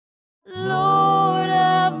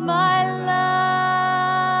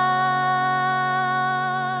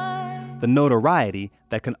The notoriety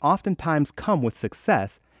that can oftentimes come with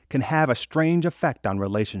success can have a strange effect on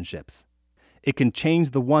relationships. It can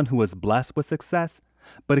change the one who is blessed with success,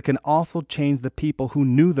 but it can also change the people who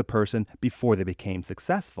knew the person before they became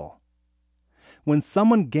successful. When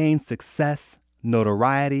someone gains success,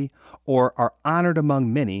 notoriety, or are honored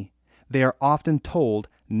among many, they are often told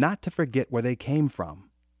not to forget where they came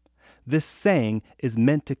from. This saying is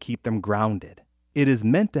meant to keep them grounded. It is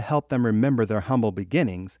meant to help them remember their humble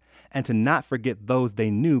beginnings and to not forget those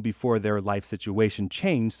they knew before their life situation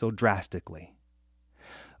changed so drastically.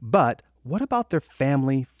 But what about their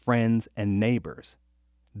family, friends, and neighbors?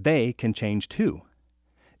 They can change too.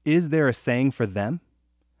 Is there a saying for them?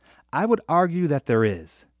 I would argue that there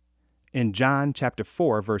is. In John chapter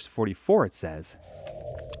 4, verse 44, it says,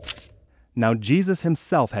 "Now Jesus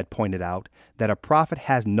himself had pointed out that a prophet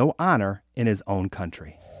has no honor in his own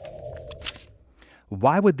country."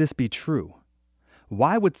 Why would this be true?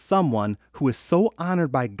 Why would someone who is so honored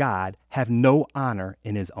by God have no honor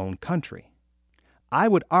in his own country? I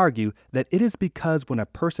would argue that it is because when a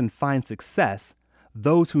person finds success,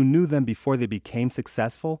 those who knew them before they became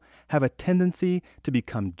successful have a tendency to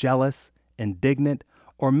become jealous, indignant,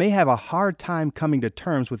 or may have a hard time coming to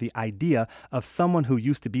terms with the idea of someone who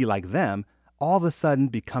used to be like them all of a sudden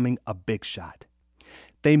becoming a big shot.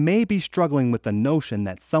 They may be struggling with the notion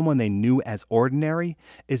that someone they knew as ordinary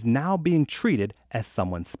is now being treated as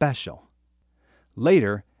someone special.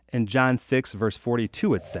 Later, in John 6, verse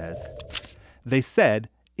 42, it says, "They said,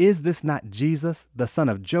 'Is this not Jesus, the son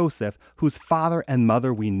of Joseph, whose father and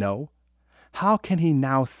mother we know? How can he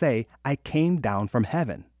now say, I came down from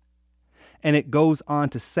heaven?'" And it goes on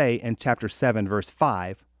to say in chapter 7, verse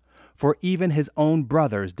 5, "For even his own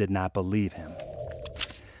brothers did not believe him."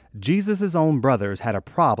 Jesus' own brothers had a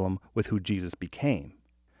problem with who Jesus became.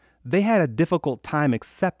 They had a difficult time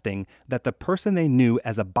accepting that the person they knew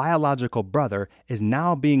as a biological brother is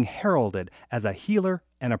now being heralded as a healer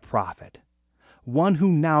and a prophet, one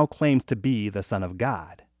who now claims to be the Son of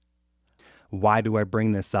God. Why do I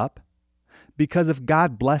bring this up? Because if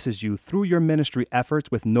God blesses you through your ministry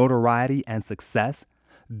efforts with notoriety and success,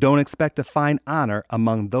 don't expect to find honor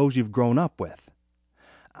among those you've grown up with.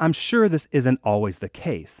 I'm sure this isn't always the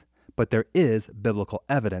case, but there is biblical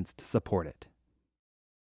evidence to support it.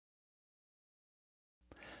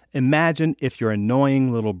 Imagine if your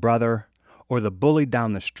annoying little brother, or the bully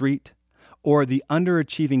down the street, or the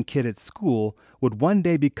underachieving kid at school would one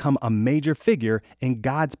day become a major figure in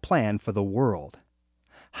God's plan for the world.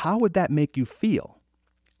 How would that make you feel?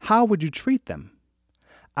 How would you treat them?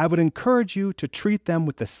 I would encourage you to treat them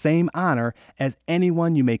with the same honor as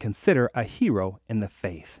anyone you may consider a hero in the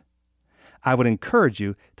faith. I would encourage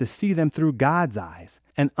you to see them through God's eyes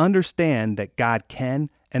and understand that God can,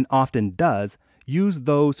 and often does, use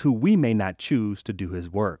those who we may not choose to do his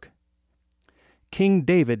work. King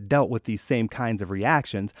David dealt with these same kinds of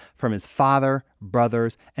reactions from his father,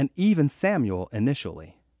 brothers, and even Samuel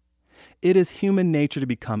initially. It is human nature to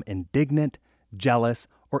become indignant, jealous,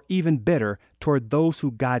 or even bitter toward those who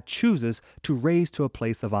God chooses to raise to a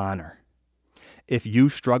place of honor. If you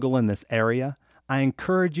struggle in this area, I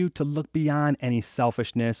encourage you to look beyond any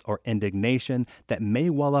selfishness or indignation that may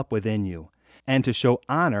well up within you, and to show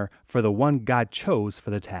honor for the one God chose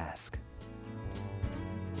for the task.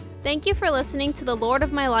 Thank you for listening to the Lord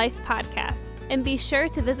of My Life podcast, and be sure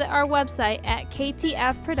to visit our website at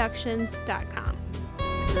ktfproductions.com.